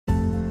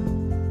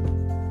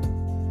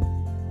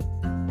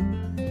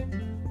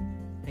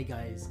Hey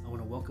guys, I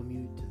want to welcome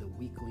you to the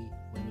weekly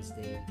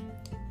Wednesday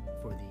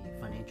for the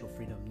Financial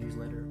Freedom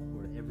newsletter,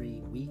 where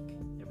every week,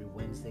 every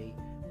Wednesday,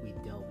 we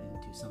delve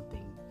into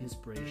something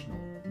inspirational,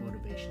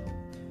 motivational,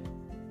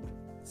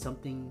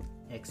 something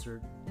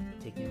excerpt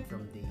taken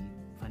from the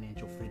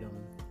Financial Freedom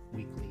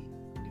weekly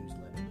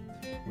newsletter.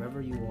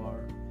 Wherever you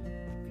are,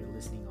 if you're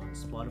listening on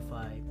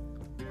Spotify,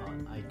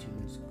 on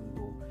iTunes,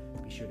 Google,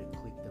 be sure to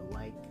click the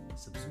like,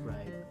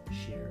 subscribe,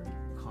 share,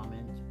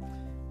 comment.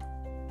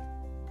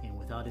 And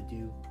without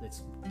ado,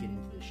 let's get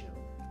into the show.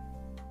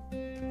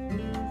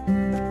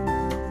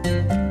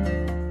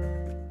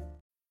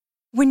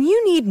 When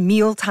you need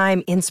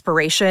mealtime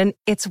inspiration,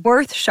 it's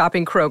worth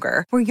shopping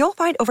Kroger, where you'll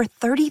find over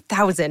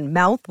 30,000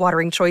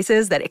 mouth-watering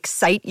choices that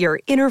excite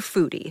your inner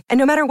foodie. And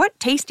no matter what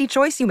tasty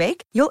choice you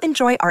make, you'll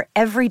enjoy our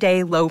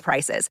everyday low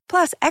prices,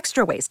 plus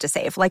extra ways to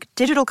save, like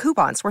digital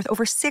coupons worth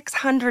over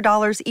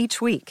 $600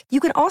 each week. You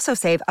can also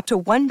save up to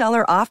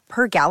 $1 off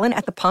per gallon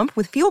at the pump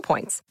with fuel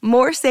points.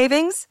 More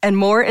savings and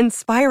more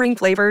inspiring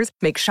flavors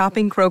make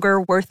shopping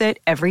Kroger worth it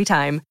every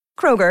time.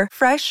 Kroger,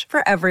 fresh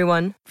for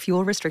everyone.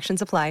 Fuel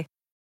restrictions apply.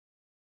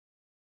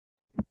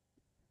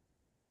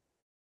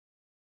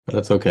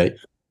 That's okay.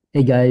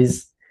 Hey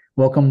guys,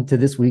 welcome to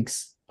this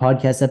week's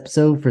podcast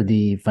episode for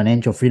the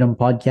Financial Freedom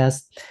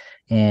Podcast.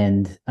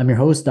 And I'm your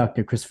host,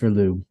 Dr. Christopher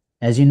Liu.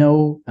 As you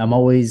know, I'm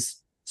always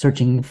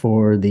searching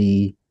for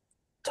the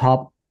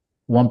top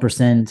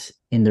 1%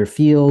 in their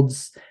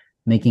fields,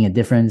 making a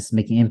difference,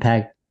 making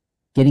impact,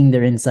 getting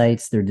their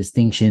insights, their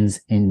distinctions,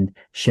 and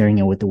sharing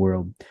it with the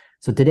world.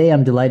 So today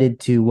I'm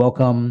delighted to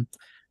welcome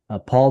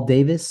Paul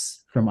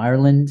Davis from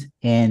Ireland,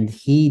 and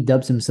he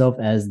dubs himself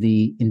as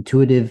the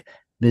Intuitive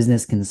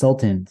Business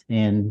Consultant.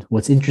 And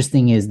what's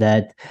interesting is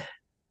that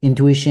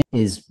intuition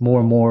is more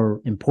and more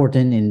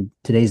important in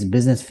today's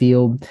business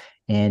field,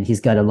 and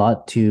he's got a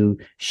lot to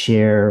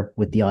share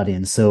with the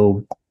audience.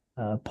 So,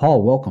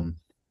 Paul, welcome.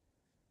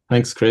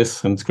 Thanks,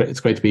 Chris. And it's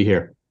great to be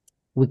here.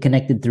 We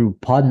connected through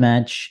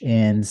Podmatch,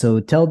 and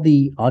so tell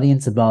the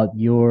audience about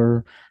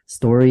your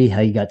story, how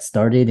you got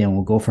started, and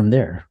we'll go from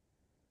there.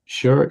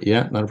 Sure.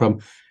 Yeah, not a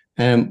problem.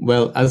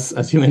 Well,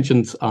 as you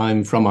mentioned,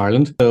 I'm from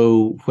Ireland.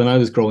 So when I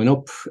was growing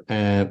up,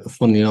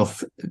 funnily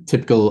enough,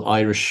 typical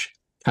Irish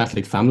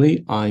Catholic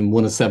family, I'm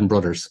one of 7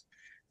 brothers.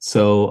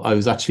 So I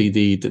was actually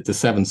the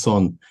seventh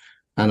son.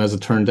 And as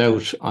it turned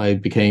out, I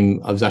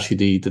was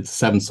actually the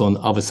seventh son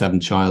of a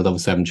seventh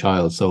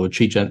child. So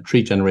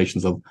three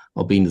generations of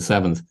being the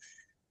seventh.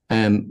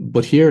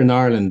 But here in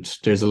Ireland,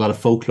 there's a lot of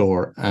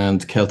folklore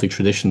and Celtic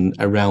tradition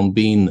around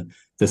being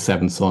the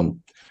seventh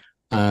son.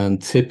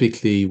 And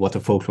typically what the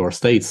folklore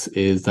states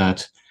is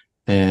that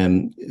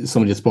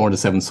somebody that's born the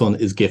seventh son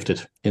is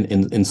gifted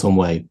in some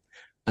way.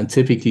 And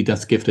typically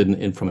that's gifted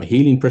in from a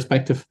healing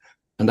perspective.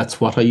 And that's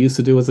what I used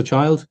to do as a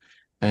child.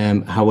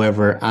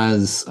 However,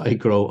 as I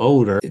grow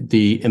older,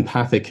 the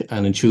empathic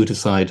and intuitive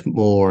side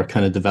more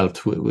kind of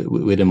developed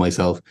within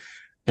myself.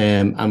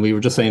 And we were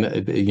just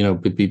saying,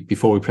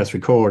 before we press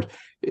record,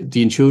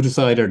 the intuitive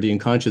side or the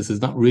unconscious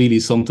is not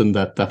really something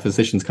that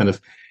physicians kind of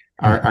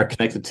are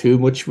connected too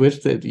much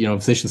with.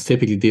 Physicians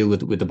typically deal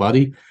with the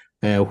body,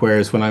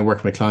 whereas when I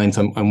work with my clients,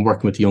 I'm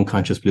working with the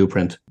unconscious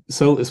blueprint.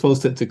 So I suppose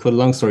to cut a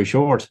long story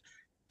short,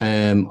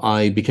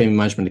 I became a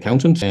management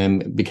accountant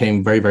and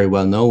became very, very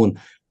well known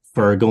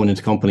for going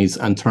into companies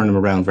and turning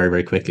them around very,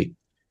 very quickly.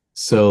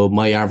 So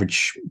my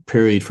average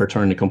period for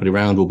turning a company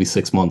around will be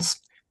 6 months.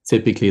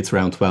 Typically, it's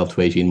around 12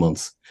 to 18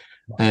 months.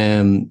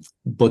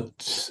 But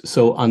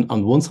so on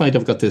one side,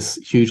 I've got this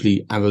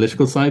hugely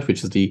analytical side,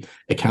 which is the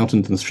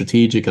accountant and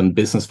strategic and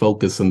business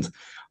focus and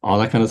all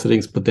that kind of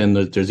things. But then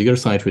there's the other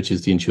side, which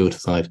is the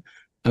intuitive side.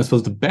 And I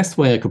suppose the best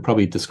way I could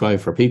probably describe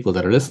for people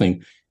that are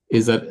listening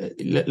is that,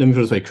 let me put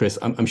it this way, Chris,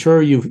 I'm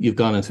sure you've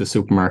gone into a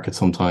supermarket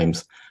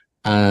sometimes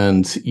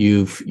and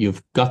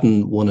you've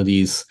gotten one of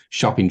these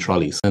shopping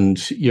trolleys, and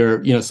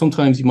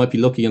sometimes you might be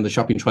lucky and the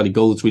shopping trolley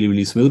goes really,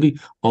 really smoothly.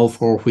 All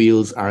 4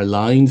 wheels are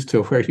aligned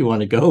to where you want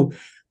to go.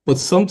 But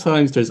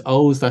sometimes there's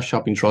always that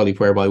shopping trolley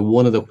whereby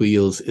one of the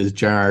wheels is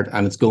jarred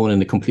and it's going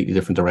in a completely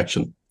different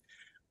direction.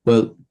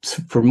 Well,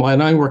 for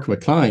when I'm working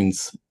with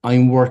clients,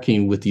 I'm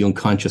working with the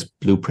unconscious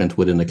blueprint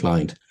within the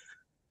client.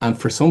 And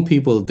for some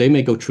people, they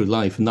may go through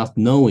life not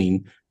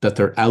knowing that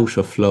they're out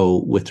of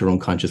flow with their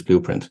unconscious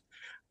blueprint.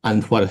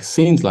 And what it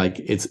seems like,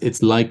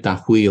 it's like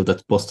that wheel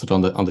that's busted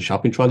on the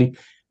shopping trolley.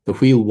 The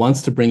wheel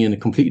wants to bring in a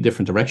completely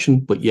different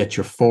direction, but yet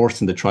you're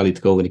forcing the trolley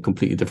to go in a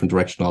completely different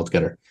direction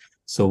altogether.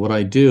 So what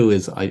I do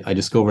is I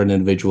discover an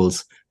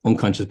individual's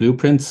unconscious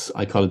blueprints.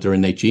 I call it their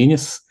innate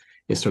genius.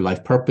 It's their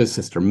life purpose.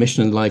 It's their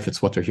mission in life.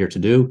 It's what they're here to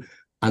do.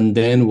 And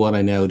then what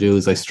I now do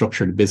is I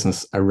structure the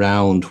business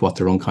around what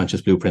their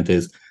unconscious blueprint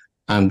is.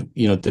 And,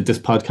 this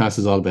podcast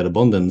is all about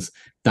abundance.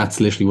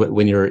 That's literally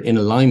when you're in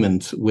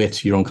alignment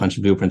with your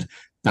unconscious blueprint.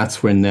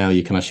 That's when now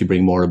you can actually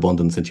bring more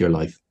abundance into your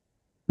life.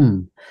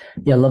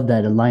 Yeah, I love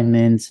that.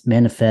 Alignment,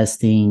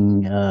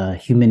 manifesting,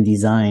 human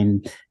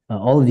design,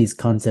 all of these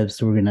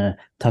concepts we're going to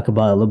talk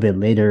about a little bit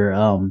later.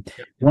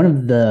 One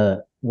of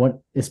the,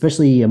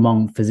 especially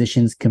among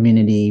physicians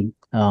community,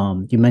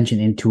 You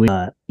mentioned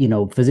intuition.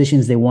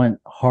 Physicians, they want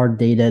hard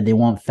data, they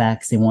want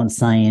facts, they want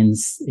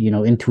science.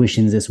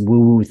 Intuition's this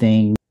woo-woo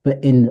thing.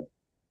 But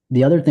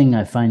the other thing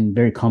I find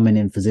very common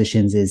in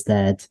physicians is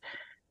that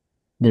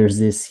there's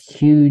this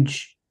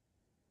huge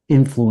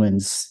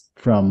influence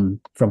from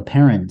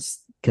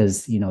parents,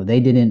 because they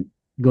didn't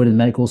go to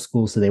medical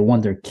school, so they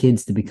want their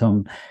kids to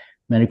become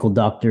medical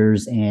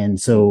doctors. And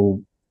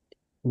so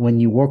when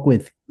you work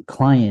with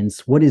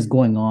clients, what is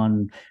going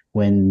on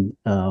when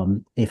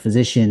a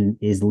physician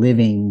is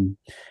living,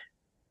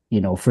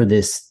 for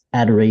this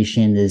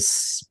adoration,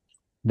 this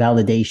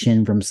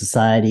validation from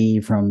society,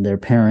 from their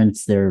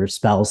parents, their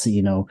spouse,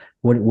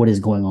 what is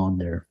going on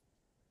there?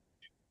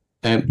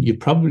 You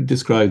probably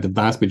described the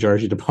vast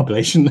majority of the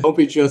population. It won't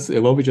be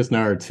just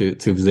narrowed to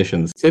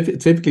physicians.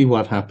 Typically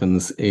what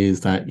happens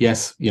is that,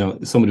 yes,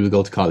 somebody will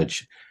go to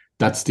college.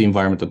 That's the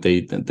environment that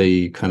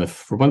they kind of,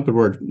 for one good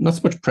word, not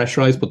so much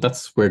pressurized, but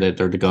that's where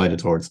they're guided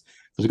towards.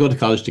 So they go to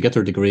college to get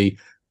their degree,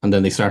 and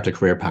then they start a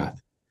career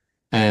path.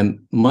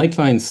 My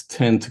clients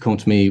tend to come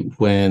to me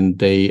when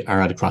they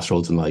are at a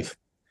crossroads in life.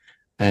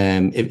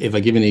 If I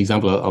give you an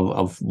example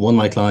of one of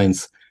my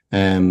clients,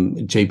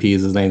 JP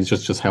is his name, it's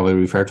just how I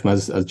refer to him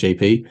as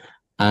JP.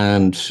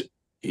 And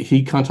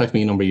he contacted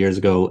me a number of years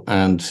ago,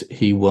 and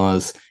he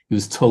was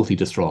totally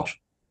distraught.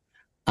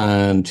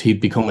 And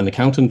he'd become an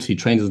accountant. He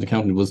trained as an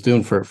accountant, was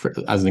doing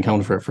as an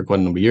accountant for quite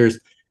a number of years.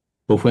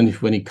 But when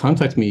he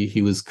contacted me,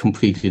 he was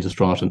completely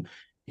distraught. And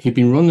he'd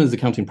been running his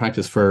accounting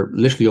practice for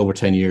literally over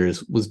 10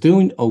 years, was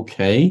doing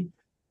okay.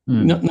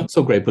 Not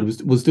so great, but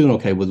was doing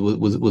okay,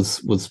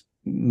 was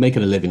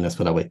making a living, let's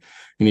put it that way.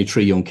 He had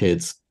 3 young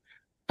kids.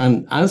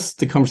 And as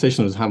the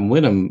conversation I was having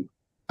with him,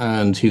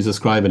 and he was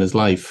describing his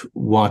life,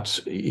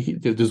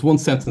 there's one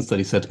sentence that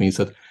he said to me. He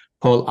said,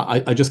 "Paul,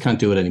 I just can't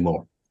do it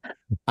anymore."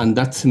 And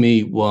that to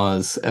me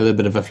was a little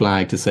bit of a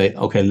flag to say,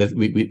 okay,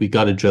 we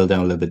got to drill down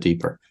a little bit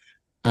deeper.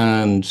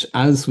 And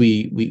as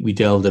we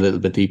delved a little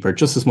bit deeper,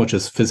 just as much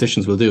as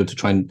physicians will do to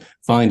try and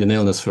find an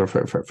illness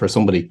for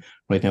somebody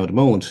right now at the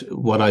moment,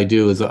 what I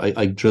do is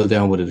I drill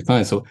down with the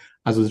client. So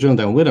as I was drilling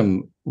down with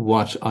him,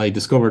 what I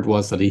discovered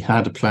was that he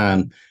had a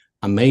plan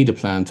and made a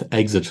plan to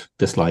exit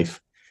this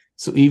life.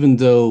 So even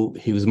though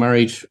he was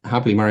married,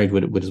 happily married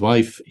with his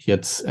wife, he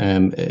had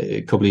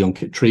a couple of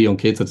 3 young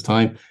kids at the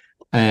time.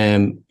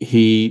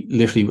 He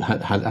literally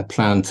had a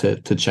plan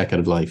to check out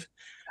of life.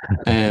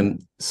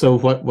 So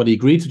what he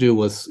agreed to do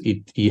was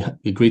he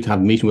agreed to have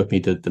a meeting with me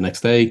the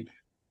next day,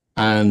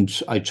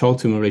 and I talked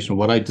to him in relation to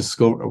what I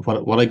discover.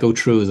 What I go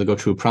through is I go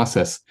through a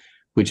process,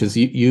 which is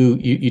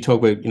you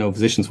talk about,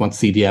 physicians want to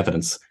see the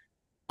evidence.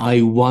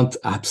 I want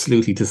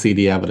absolutely to see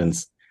the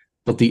evidence,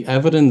 but the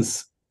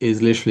evidence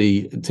is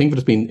literally, think of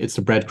it as it's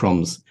the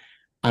breadcrumbs,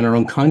 and our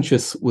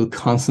unconscious will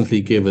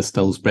constantly give us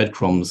those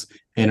breadcrumbs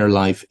in our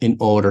life in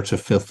order to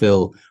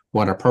fulfill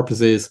what our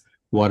purpose is,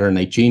 what our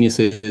innate genius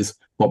is,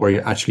 what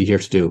we're actually here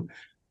to do.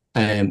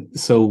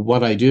 So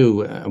what I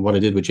do, what I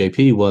did with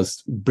JP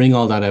was bring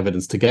all that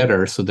evidence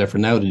together, so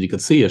therefore now that he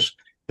could see it,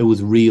 it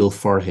was real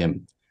for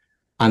him.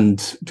 And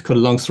to cut a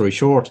long story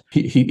short,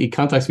 he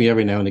contacts me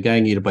every now and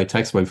again, either by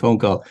text or by phone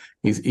call.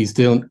 He's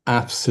doing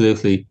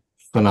absolutely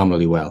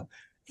phenomenally well.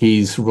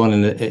 He's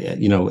running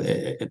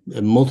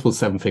a multiple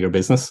 7-figure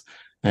business.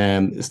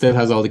 Still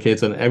has all the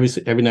kids, and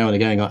every now and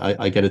again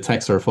I get a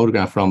text or a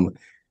photograph from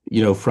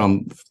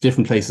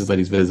different places that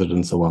he's visited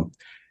and so on.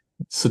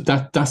 So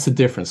that's the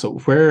difference. So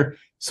where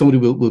somebody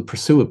will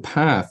pursue a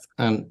path,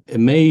 and it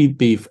may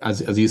be,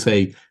 as you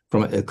say,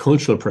 from a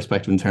cultural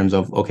perspective in terms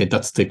of, okay,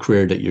 that's the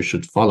career that you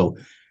should follow,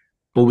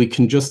 but we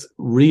can just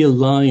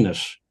realign it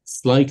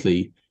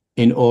slightly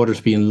in order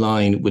to be in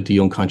line with the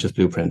unconscious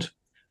blueprint.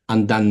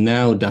 And then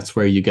now that's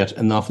where you get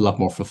an awful lot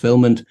more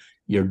fulfillment.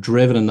 You're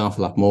driven an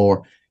awful lot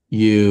more.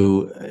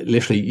 You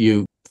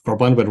literally, for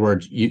one better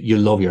word, you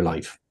love your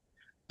life.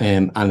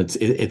 And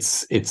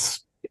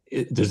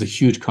there's a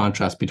huge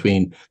contrast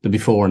between the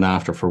before and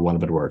after, for one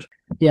better word.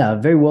 Yeah,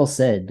 very well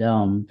said.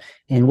 And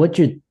what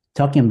you're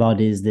talking about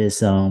is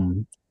this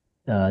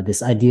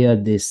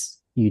idea,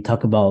 you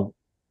talk about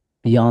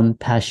beyond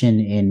passion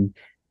and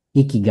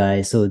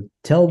ikigai. So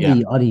tell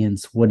the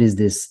audience, what is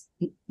this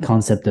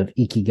concept of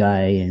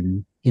ikigai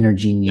and inner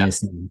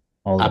genius and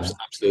all of that?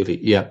 Absolutely.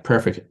 Yeah,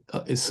 perfect.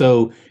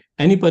 So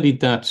anybody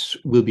that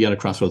will be at a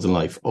crossroads in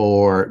life,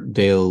 or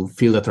they'll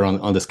feel that they're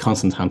on this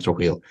constant hamster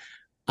wheel,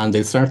 and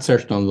they'll start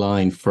searching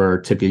online for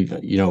typically,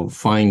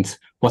 find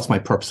what's my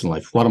purpose in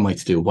life? What am I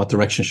to do? What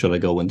direction should I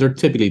go? And they're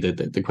typically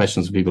the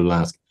questions people will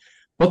ask.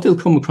 What they'll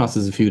come across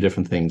is a few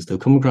different things. They'll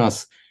come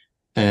across,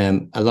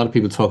 a lot of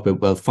people talk about,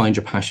 well, find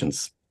your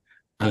passions.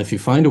 And if you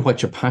find out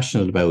what you're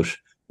passionate about,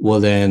 well,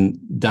 then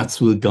that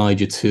will guide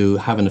you to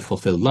having a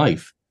fulfilled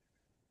life.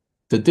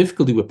 The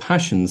difficulty with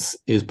passions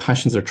is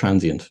passions are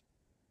transient.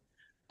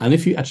 And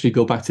if you actually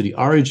go back to the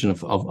origin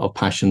of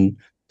passion,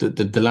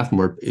 the Latin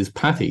word is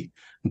pati,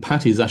 and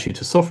pati is actually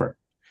to suffer.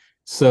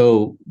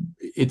 So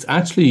it's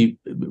actually,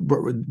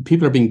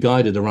 people are being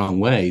guided the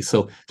wrong way.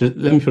 So let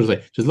me put it this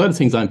way, there's a lot of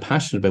things I'm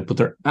passionate about, but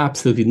they're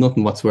absolutely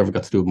nothing whatsoever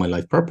got to do with my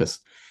life purpose.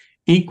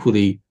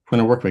 Equally, when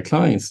I work with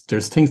clients,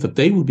 there's things that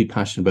they will be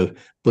passionate about,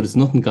 but it's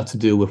nothing got to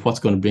do with what's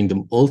going to bring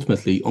them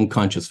ultimately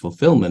unconscious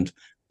fulfillment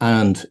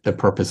and a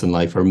purpose in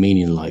life or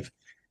meaning in life.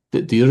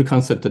 The other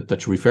concept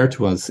that you refer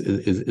to as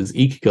is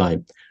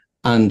ikigai.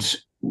 And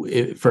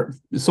for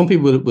some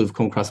people will have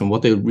come across, and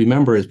what they'll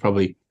remember is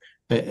probably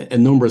a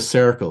number of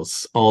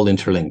circles all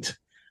interlinked.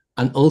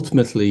 And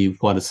ultimately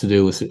what it's to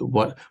do is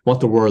what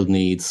the world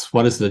needs,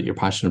 what is it that you're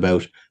passionate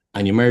about,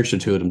 and you merge the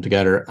two of them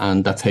together,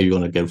 and that's how you're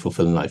going to get a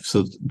fulfilling life.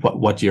 So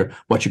what you're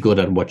good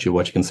at and what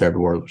you can serve the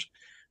world with.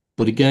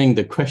 But again,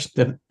 the question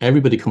that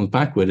everybody comes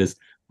back with is,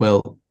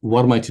 well,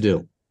 what am I to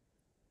do?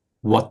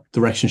 What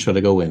direction should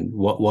I go in?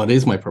 What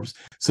is my purpose?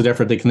 So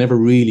therefore, they can never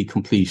really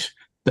complete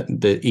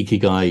the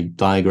ikigai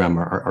diagram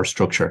or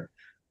structure.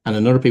 And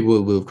another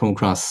people will come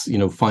across,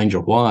 find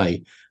your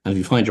why. And if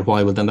you find your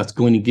why, well, then that's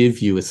going to give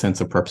you a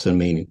sense of purpose and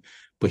meaning.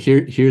 But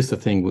here's the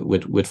thing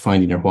with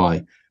finding your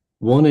why.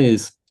 One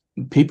is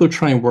people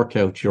try and work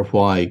out your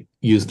why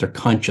using their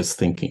conscious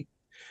thinking.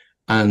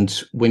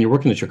 And when you're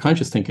working at your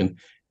conscious thinking,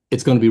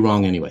 it's going to be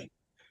wrong anyway,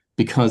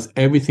 because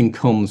everything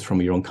comes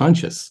from your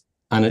unconscious.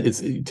 And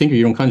think of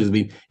your unconscious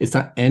being, it's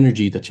that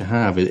energy that you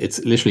have. It's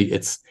literally,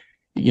 as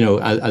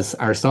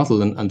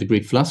Aristotle and the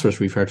Greek philosophers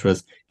refer to it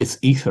as, it's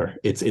ether.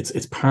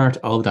 It's part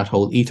of that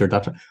whole ether,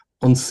 that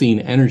unseen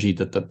energy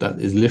that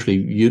is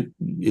literally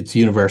it's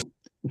universal.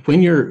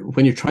 When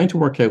you're trying to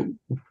work out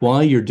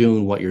why you're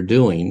doing what you're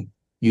doing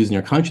using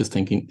your conscious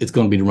thinking, it's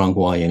going to be the wrong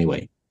why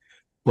anyway.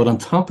 But on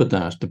top of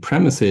that, the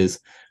premise is,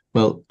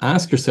 well,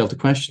 ask yourself the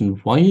question,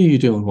 why are you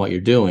doing what you're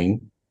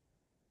doing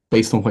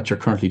based on what you're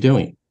currently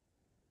doing?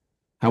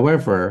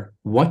 However,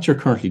 what you're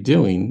currently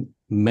doing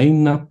may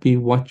not be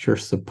what you're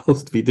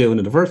supposed to be doing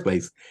in the first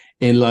place,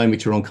 in line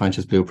with your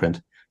unconscious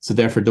blueprint. So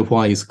therefore, the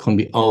whys can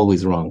be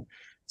always wrong.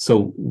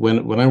 So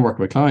when I work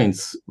with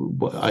clients,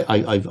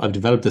 I've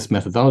developed this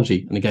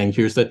methodology. And again,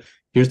 here's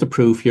the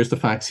proof, here's the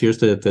facts, here's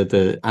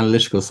the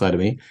analytical side of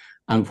me.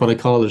 And what I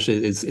call it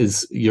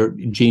is your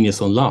genius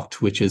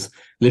unlocked, which is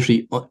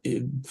literally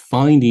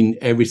finding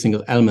every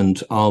single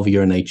element of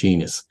your innate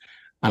genius.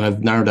 And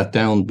I've narrowed that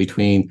down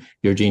between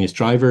your genius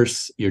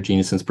drivers, your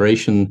genius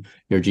inspiration,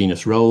 your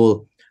genius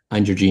role,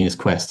 and your genius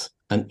quest.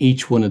 And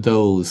each one of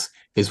those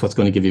is what's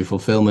going to give you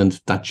fulfillment,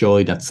 that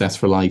joy, that zest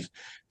for life,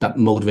 that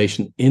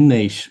motivation,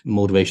 innate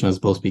motivation, as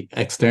opposed to be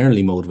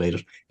externally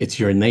motivated. It's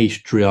your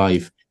innate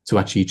drive to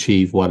actually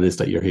achieve what it is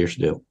that you're here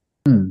to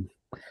do.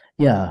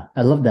 Yeah,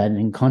 I love that.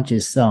 And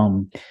conscious,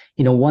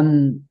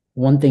 one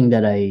thing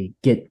that I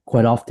get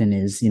quite often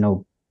is,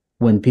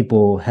 when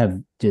people have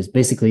just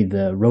basically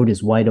the road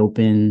is wide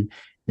open,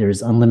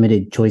 there's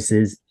unlimited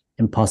choices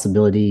and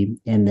possibility.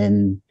 And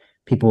then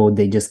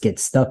they just get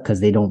stuck because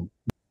they don't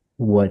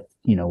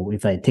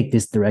if I take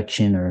this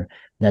direction or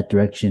that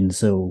direction.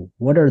 So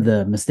what are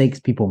the mistakes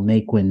people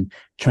make when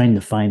trying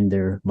to find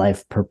their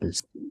life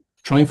purpose?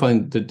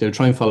 They're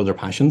trying to follow their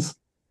passions,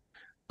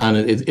 and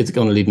it's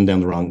going to lead them down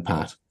the wrong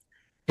path.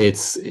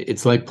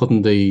 It's like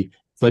putting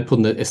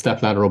a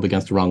step ladder up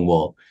against the wrong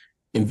wall.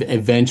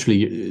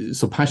 Eventually,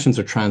 so passions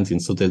are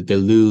transient, so they'll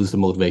lose the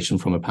motivation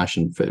from a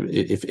passion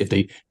if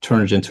they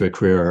turn it into a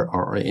career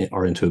or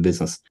into a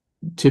business.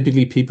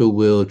 Typically, people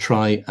will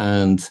try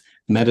and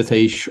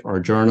meditate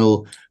or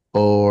journal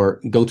or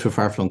go to a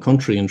far-flung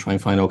country and try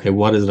and find, okay,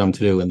 what is it I'm to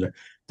do? And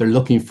they're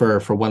looking for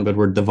one bad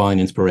word, divine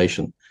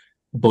inspiration,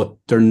 but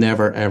they're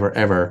never, ever,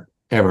 ever,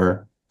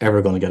 ever,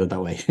 ever going to get it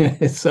that way.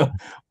 So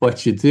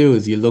what you do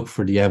is you look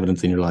for the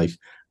evidence in your life.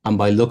 And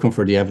by looking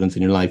for the evidence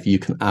in your life, you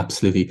can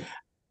absolutely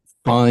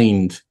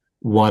find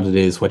what it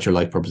is, what your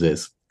life purpose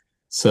is.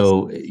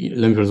 So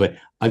let me put it this way.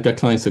 I've got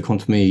clients that come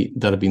to me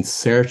that have been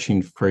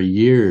searching for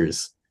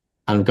years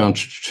and have gone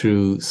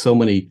through so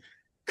many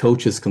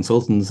coaches,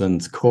 consultants,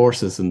 and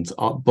courses and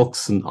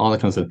books and all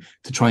that kind of stuff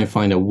to try and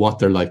find out what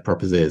their life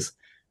purpose is.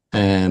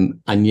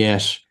 And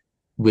yet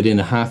within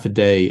a half a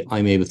day,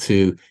 I'm able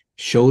to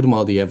show them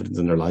all the evidence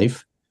in their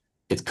life.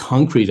 It's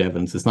concrete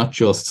evidence. It's not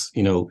just,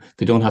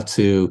 they don't have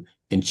to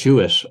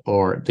intuit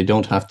or they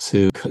don't have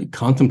to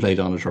contemplate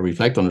on it or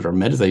reflect on it or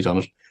meditate on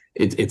it.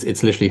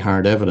 It's literally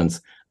hard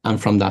evidence.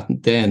 And from that,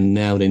 then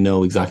now they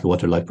know exactly what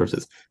their life purpose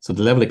is. So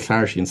the level of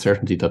clarity and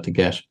certainty that they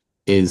get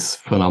is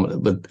phenomenal.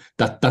 But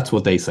that's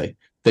what they say.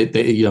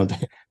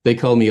 They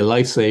call me a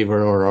lifesaver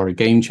or a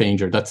game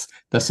changer. That's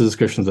the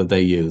descriptions that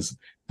they use,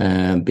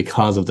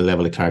 because of the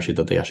level of clarity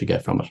that they actually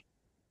get from it.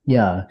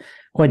 Yeah,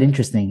 quite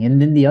interesting.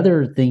 And then the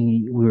other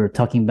thing we were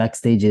talking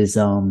backstage is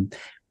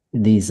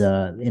these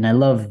and I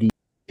love the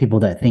people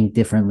that think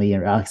differently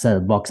or outside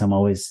of the box.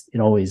 It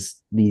always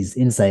these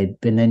insight.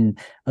 And then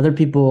other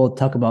people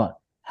talk about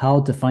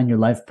how to find your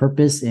life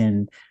purpose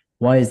and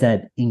why is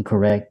that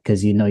incorrect?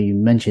 Because you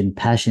mentioned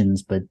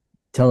passions, but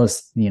tell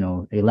us,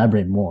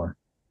 elaborate more.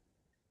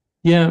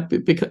 Yeah,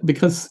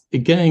 because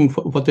again,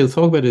 what they'll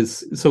talk about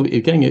is, so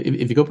again,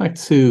 if you go back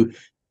to,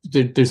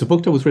 there's a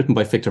book that was written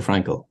by Viktor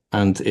Frankl,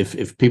 and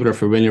if people are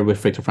familiar with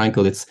Viktor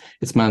Frankl,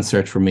 it's Man's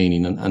Search for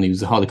Meaning, and he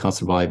was a Holocaust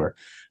survivor.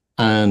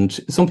 And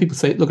some people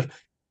say, look,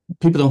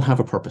 people don't have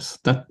a purpose.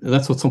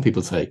 That's what some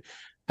people say.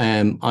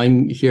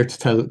 I'm here to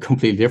tell it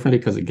completely differently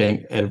because,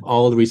 again, out of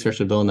all the research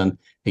I've done, and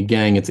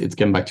again, it's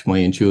getting back to my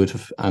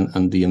intuitive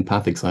and the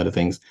empathic side of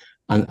things,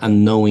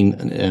 and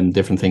knowing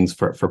different things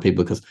for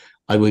people, because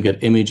I will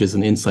get images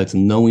and insights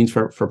and knowings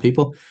for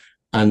people.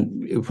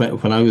 And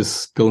when I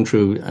was going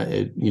through,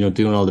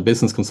 doing all the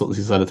business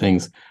consultancy side of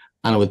things,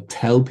 and I would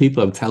tell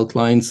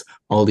clients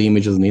all the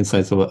images and the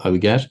insights I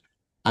would get,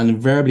 and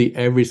invariably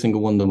every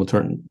single one of them would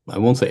turn, I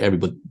won't say every,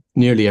 but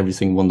nearly every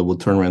single one that would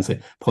turn around and say,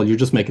 Paul, you're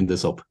just making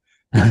this up.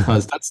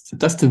 Because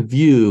that's the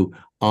view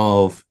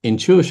of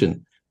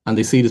intuition, and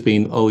they see it as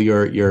being, oh,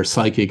 you're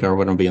psychic or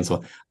whatever. And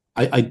so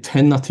I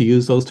tend not to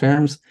use those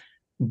terms,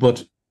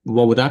 but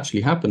what would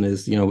actually happen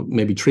is,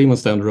 maybe 3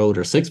 months down the road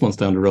or 6 months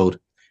down the road,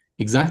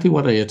 exactly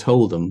what I had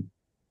told them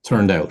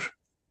turned out.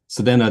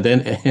 So then I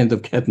end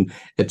up getting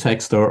a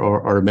text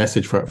or a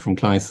message from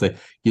clients say,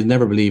 you'll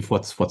never believe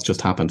what's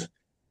just happened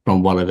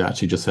from what I've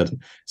actually just said.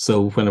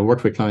 So when I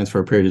work with clients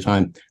for a period of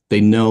time, they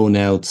know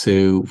now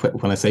to,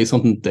 when I say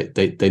something,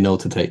 they know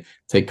to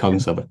take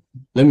cognizance of it.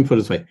 Let me put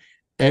it this way.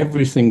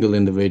 Every single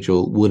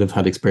individual would have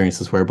had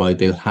experiences whereby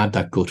they'll have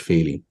that gut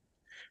feeling,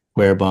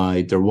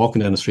 whereby they're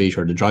walking down the street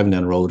or they're driving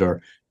down the road,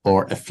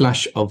 or a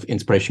flash of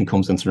inspiration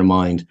comes into their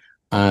mind,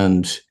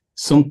 and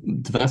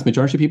the vast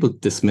majority of people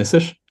dismiss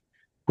it,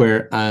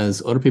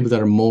 whereas other people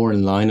that are more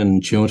in line and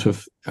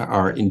intuitive,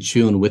 are in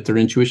tune with their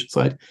intuition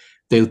side,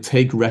 they'll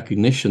take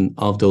recognition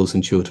of those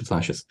intuitive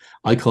flashes.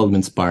 I call them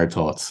inspired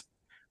thoughts.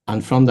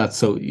 And from that,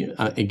 so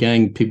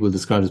again, people will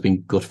describe it as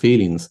being gut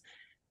feelings.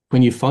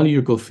 When you follow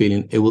your gut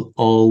feeling, it will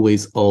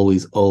always,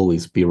 always,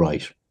 always be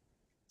right.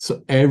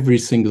 So every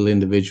single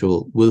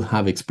individual will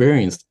have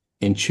experienced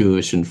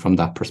intuition from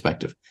that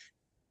perspective.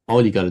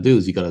 All you got to do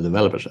is you got to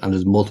develop it. And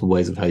there's multiple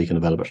ways of how you can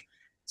develop it.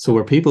 So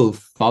where people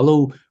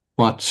follow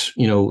what,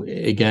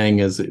 again,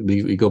 as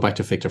we go back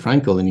to Viktor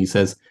Frankl, and he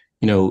says,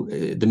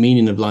 the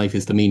meaning of life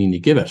is the meaning you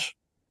give it.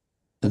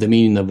 The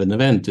meaning of an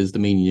event is the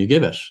meaning you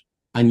give it.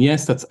 And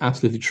yes, that's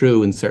absolutely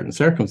true in certain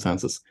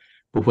circumstances.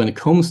 But when it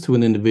comes to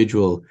an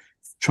individual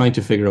trying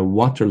to figure out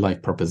what their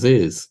life purpose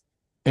is,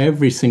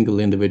 every single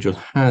individual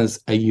has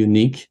a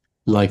unique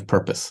life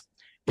purpose.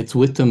 It's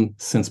with them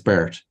since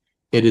birth.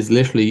 It is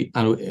literally,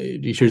 and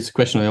here's a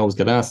question I always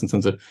get asked in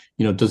terms of,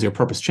 does your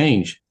purpose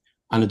change?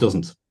 And it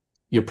doesn't.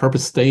 Your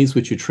purpose stays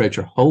with you throughout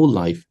your whole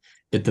life.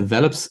 It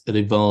develops, it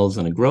evolves,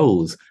 and it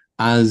grows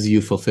as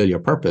you fulfill your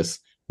purpose,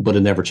 but it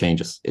never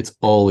changes. It's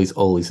always,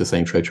 always the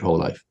same throughout your whole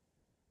life.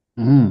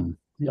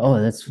 Oh,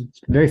 that's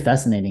very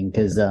fascinating,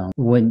 because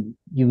when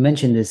you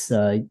mentioned this,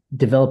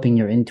 developing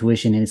your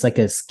intuition, and it's like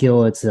a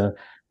skill, it's a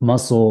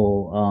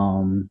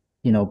muscle,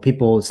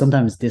 people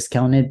sometimes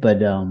discount it, but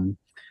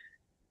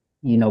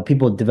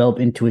people develop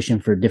intuition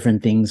for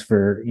different things,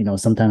 for,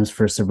 sometimes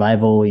for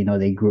survival,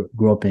 they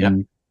grew up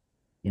in,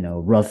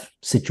 rough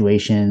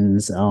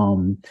situations.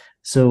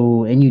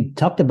 So, and you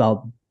talked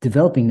about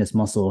developing this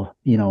muscle,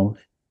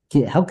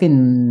 how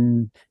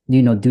can,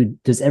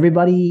 does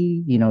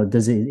everybody,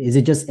 is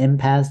it just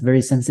empaths,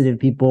 very sensitive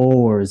people,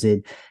 or is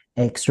it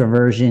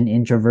extroversion,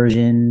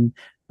 introversion?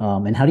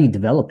 And how do you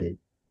develop it?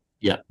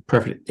 Yeah,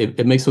 perfect.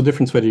 It makes no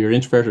difference whether you're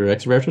introverted or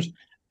extroverted.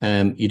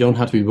 You don't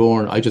have to be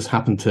born. I just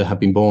happen to have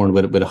been born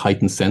with a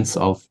heightened sense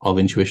of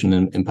intuition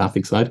and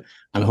empathic side,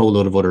 and a whole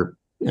lot of other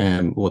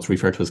what's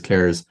referred to as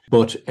clairs.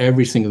 But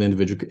every single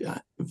individual,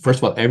 first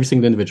of all, every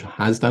single individual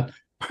has that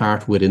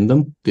part within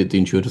them, the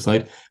intuitive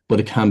side, but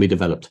it can be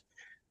developed.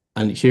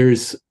 And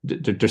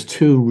there's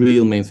two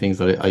real main things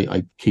that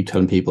I keep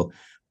telling people.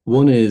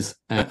 One is,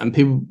 and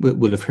people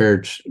would have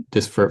heard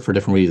this for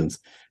different reasons,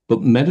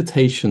 but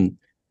meditation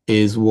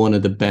is one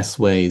of the best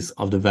ways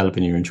of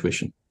developing your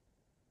intuition.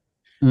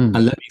 And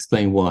let me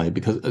explain why.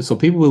 Because so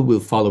people will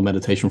follow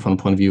meditation from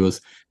the point of view as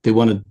they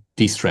want to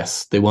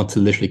de-stress. They want to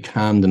literally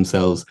calm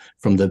themselves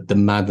from the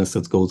madness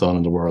that goes on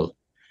in the world.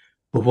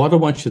 But what I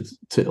want you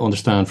to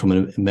understand from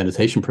a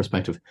meditation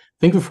perspective,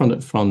 think of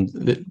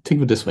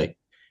it this way.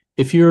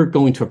 If you're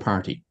going to a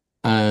party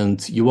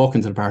and you walk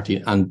into the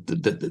party and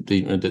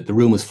the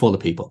room is full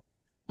of people,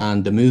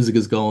 and the music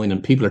is going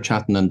and people are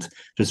chatting and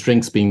there's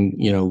drinks being,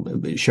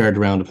 shared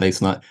around the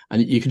place, and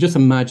you can just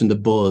imagine the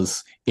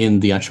buzz in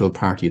the actual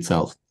party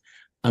itself.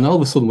 And all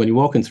of a sudden, when you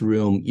walk into the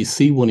room, you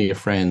see one of your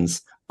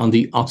friends on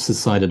the opposite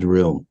side of the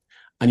room,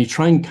 and you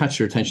try and catch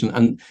their attention,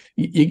 and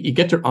you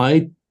get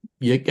eye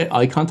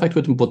contact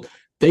with them, but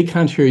they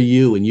can't hear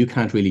you and you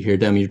can't really hear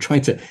them. You're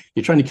trying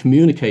to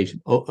communicate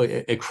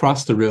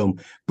across the room,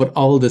 but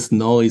all this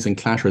noise and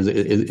clatter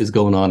is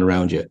going on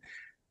around you.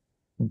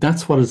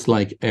 That's what it's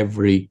like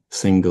every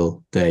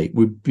single day.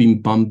 We've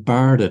been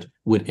bombarded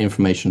with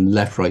information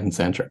left, right, and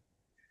center.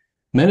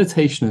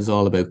 Meditation is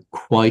all about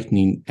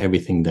quietening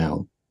everything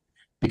down.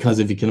 Because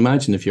if you can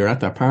imagine, if you're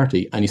at that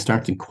party and you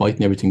start to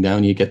quieten everything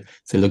down, you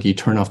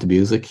turn off the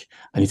music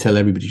and you tell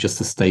everybody just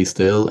to stay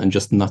still and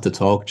just not to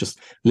talk, just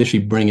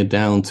literally bring it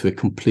down to a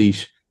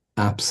complete,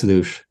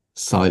 absolute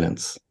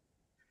silence.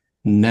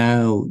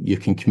 Now you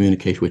can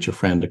communicate with your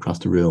friend across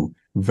the room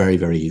very,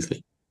 very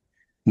easily.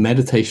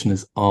 Meditation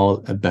is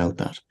all about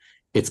that.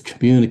 It's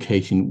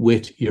communicating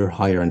with your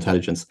higher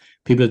intelligence.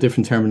 People have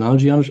different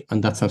terminology on it,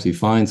 and that's absolutely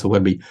fine. So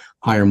whether it be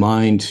higher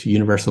mind,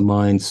 universal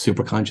mind,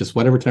 superconscious,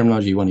 whatever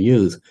terminology you want to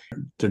use,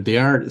 they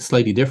are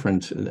slightly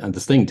different and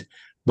distinct.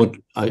 But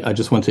I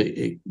just want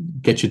to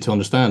get you to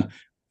understand,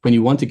 when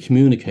you want to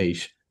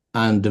communicate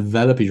and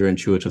develop your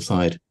intuitive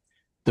side,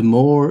 the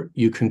more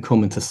you can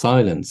come into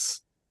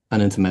silence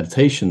and into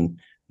meditation,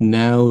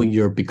 now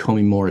you're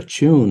becoming more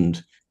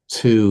attuned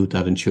to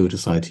that intuitive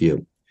side to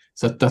you.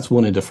 So that's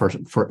one of the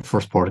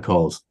first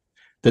protocols.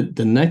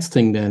 The next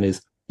thing then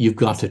is you've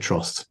got to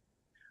trust.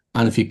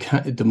 And if you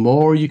can, the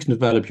more you can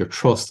develop your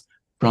trust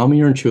from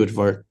your intuitive,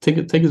 or think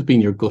it as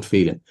being your gut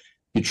feeling.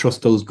 You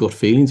trust those gut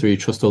feelings, or you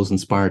trust those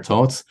inspired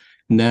thoughts.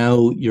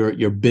 Now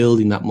you're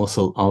building that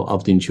muscle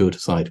of the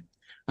intuitive side.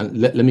 And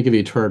let me give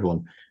you a third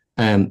one.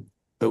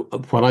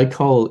 What I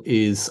call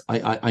is,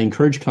 I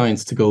encourage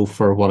clients to go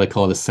for what I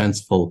call a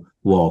senseful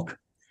walk.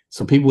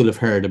 So people will have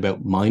heard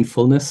about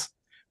mindfulness,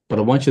 but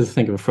I want you to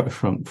think of it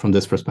from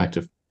this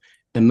perspective.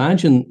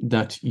 Imagine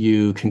that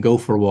you can go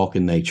for a walk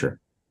in nature.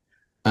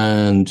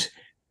 And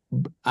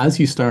as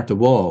you start to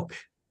walk,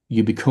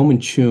 you become in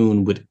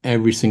tune with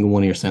every single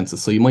one of your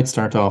senses. So you might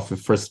start off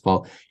with, first of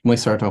all, you might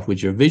start off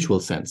with your visual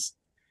sense.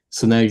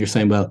 So now you're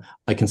saying, well,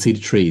 I can see the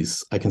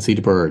trees, I can see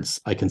the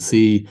birds, I can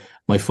see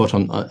my foot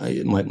on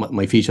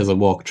my feet as I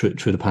walk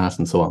through the path,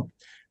 and so on.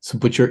 So,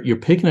 but you're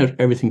picking out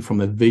everything from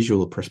a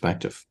visual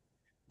perspective.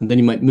 And then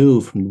you might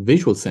move from the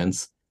visual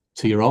sense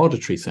to your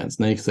auditory sense.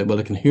 Now you can say, well,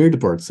 I can hear the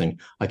birds sing,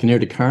 I can hear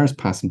the cars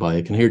passing by,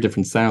 I can hear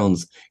different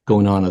sounds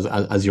going on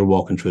as you're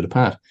walking through the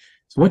path.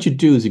 So what you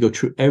do is you go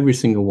through every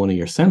single one of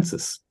your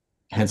senses.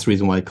 Hence the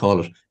reason why I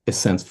call it a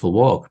senseful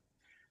walk.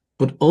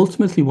 But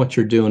ultimately what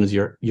you're doing is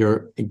you're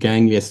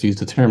again, yes, to use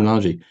the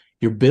terminology,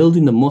 you're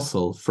building the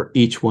muscle for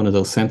each one of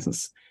those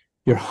senses.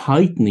 You're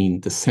heightening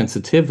the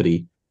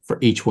sensitivity for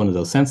each one of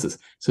those senses.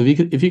 So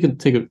if you can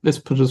take it, let's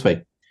put it this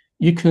way.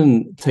 You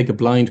can take a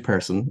blind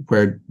person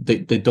where they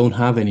don't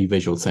have any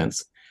visual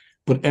sense,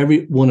 but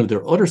every one of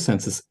their other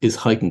senses is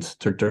heightened.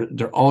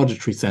 Their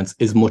auditory sense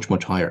is much,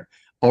 much higher.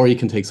 Or you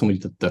can take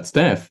somebody that's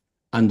deaf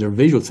and their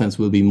visual sense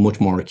will be much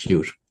more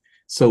acute.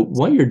 So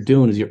what you're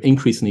doing is you're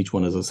increasing each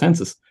one of those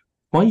senses.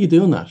 Why are you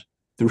doing that?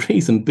 The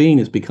reason being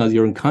is because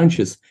your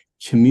unconscious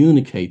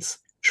communicates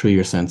through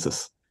your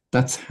senses.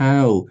 That's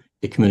how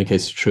it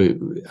communicates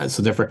through.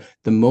 So therefore,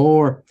 the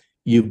more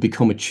you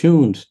become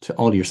attuned to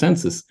all your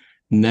senses,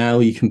 now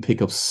you can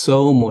pick up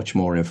so much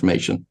more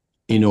information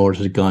in order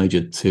to guide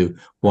you to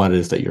what it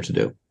is that you're to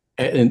do.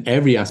 In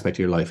every aspect of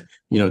your life,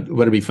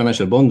 whether it be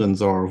financial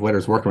abundance or whether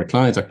it's working with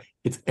clients, or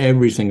it's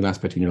every single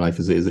aspect in your life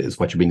is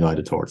what you're being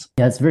guided towards.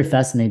 Yeah, it's very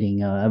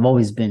fascinating. I've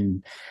always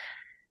been,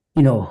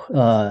 I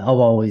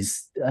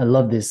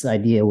love this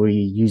idea where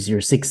you use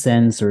your sixth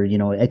sense or,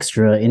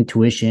 extra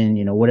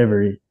intuition,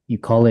 whatever you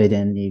call it,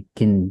 and you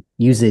can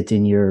use it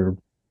in your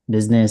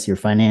business, your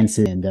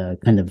finances, and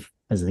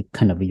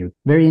you're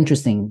very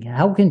interesting.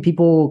 How can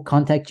people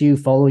contact you,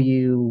 follow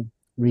you,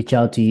 reach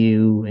out to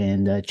you,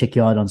 and check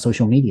you out on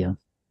social media?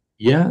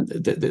 Yeah,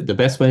 the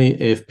best way,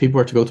 if people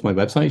were to go to my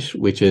website,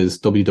 which is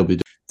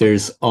www,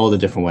 there's all the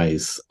different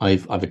ways.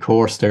 I've a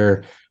course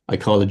there, I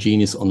call it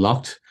Genius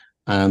Unlocked.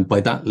 And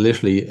by that,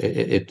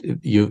 literally,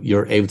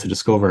 you're able to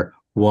discover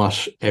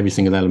what every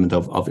single element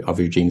of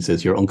your genius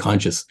is, your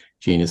unconscious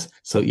genius.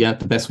 So yeah,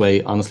 the best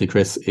way, honestly,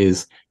 Chris,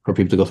 is for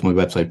people to go to my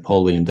website,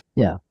 Paul William.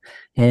 Yeah.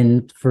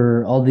 And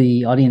for all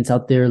the audience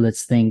out there,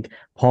 let's thank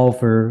Paul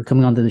for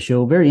coming onto the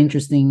show. Very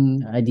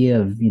interesting idea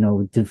of,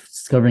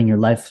 discovering your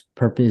life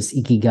purpose,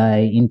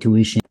 ikigai,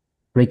 intuition,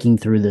 breaking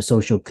through the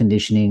social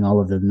conditioning, all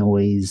of the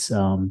noise.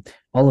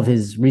 All of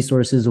his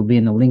resources will be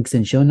in the links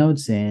and show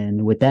notes.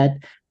 And with that,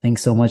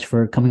 thanks so much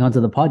for coming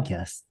onto the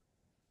podcast.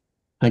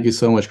 Thank you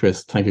so much,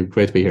 Chris. Thank you.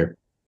 Great to be here.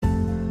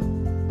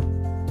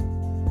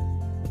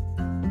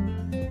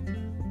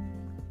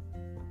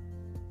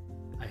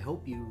 I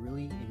hope you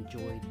really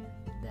enjoyed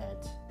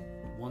that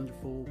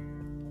wonderful,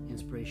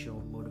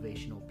 inspirational,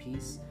 motivational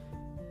piece.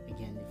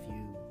 Again,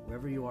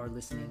 wherever you are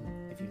listening,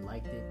 if you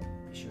liked it,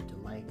 be sure to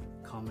like,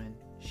 comment,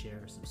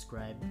 share,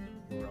 subscribe.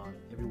 We're on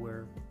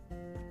everywhere: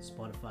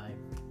 Spotify,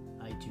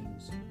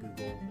 iTunes,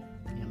 Google,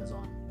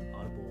 Amazon,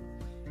 Audible.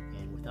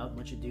 And without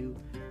much ado,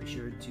 be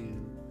sure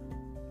to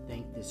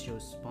thank this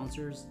show's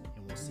sponsors,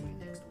 and we'll see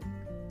you next week.